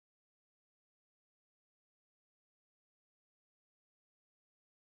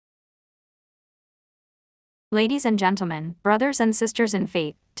Ladies and gentlemen, brothers and sisters in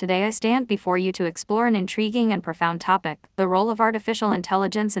faith, today I stand before you to explore an intriguing and profound topic, the role of artificial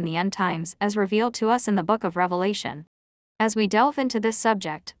intelligence in the end times as revealed to us in the book of Revelation. As we delve into this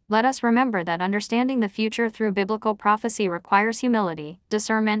subject, let us remember that understanding the future through biblical prophecy requires humility,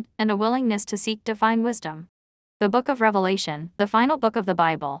 discernment, and a willingness to seek divine wisdom. The book of Revelation, the final book of the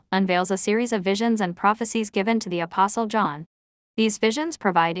Bible, unveils a series of visions and prophecies given to the Apostle John. These visions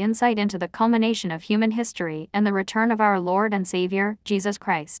provide insight into the culmination of human history and the return of our Lord and Savior, Jesus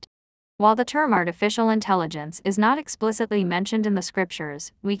Christ. While the term artificial intelligence is not explicitly mentioned in the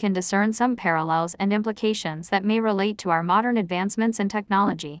scriptures, we can discern some parallels and implications that may relate to our modern advancements in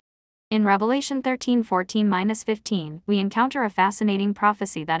technology. In Revelation 13:14-15, we encounter a fascinating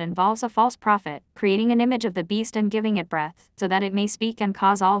prophecy that involves a false prophet, creating an image of the beast and giving it breath, so that it may speak and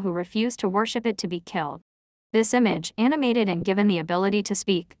cause all who refuse to worship it to be killed. This image, animated and given the ability to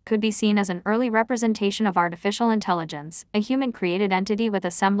speak, could be seen as an early representation of artificial intelligence, a human-created entity with a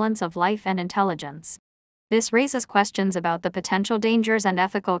semblance of life and intelligence. This raises questions about the potential dangers and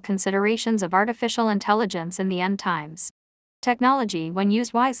ethical considerations of artificial intelligence in the end times. Technology, when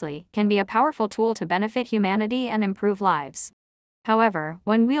used wisely, can be a powerful tool to benefit humanity and improve lives. However,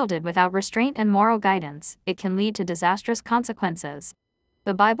 when wielded without restraint and moral guidance, it can lead to disastrous consequences.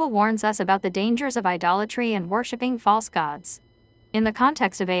 The Bible warns us about the dangers of idolatry and worshiping false gods. In the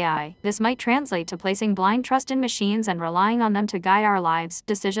context of AI, this might translate to placing blind trust in machines and relying on them to guide our lives,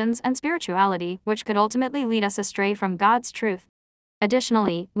 decisions, and spirituality, which could ultimately lead us astray from God's truth.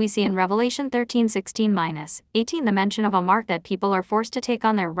 Additionally, we see in Revelation 13:16-18 the mention of a mark that people are forced to take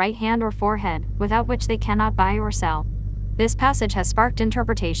on their right hand or forehead, without which they cannot buy or sell. This passage has sparked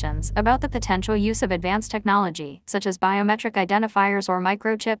interpretations about the potential use of advanced technology, such as biometric identifiers or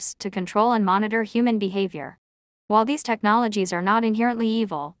microchips, to control and monitor human behavior. While these technologies are not inherently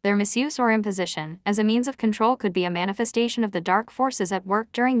evil, their misuse or imposition as a means of control could be a manifestation of the dark forces at work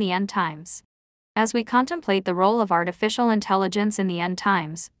during the end times. As we contemplate the role of artificial intelligence in the end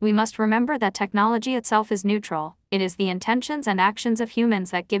times, we must remember that technology itself is neutral. It is the intentions and actions of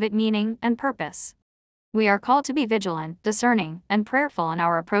humans that give it meaning and purpose. We are called to be vigilant, discerning, and prayerful in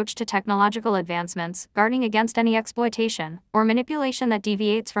our approach to technological advancements, guarding against any exploitation or manipulation that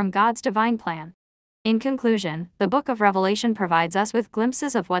deviates from God's divine plan. In conclusion, the book of Revelation provides us with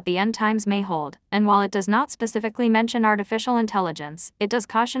glimpses of what the end times may hold, and while it does not specifically mention artificial intelligence, it does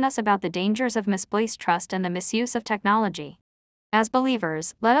caution us about the dangers of misplaced trust and the misuse of technology. As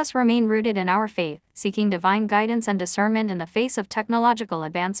believers, let us remain rooted in our faith, seeking divine guidance and discernment in the face of technological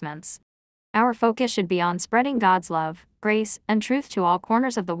advancements. Our focus should be on spreading God's love, grace, and truth to all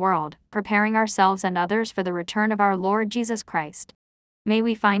corners of the world, preparing ourselves and others for the return of our Lord Jesus Christ. May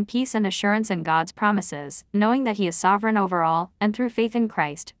we find peace and assurance in God's promises, knowing that He is sovereign over all, and through faith in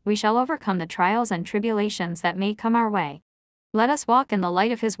Christ, we shall overcome the trials and tribulations that may come our way. Let us walk in the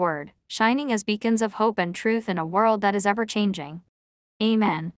light of His Word, shining as beacons of hope and truth in a world that is ever changing.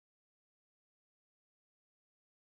 Amen.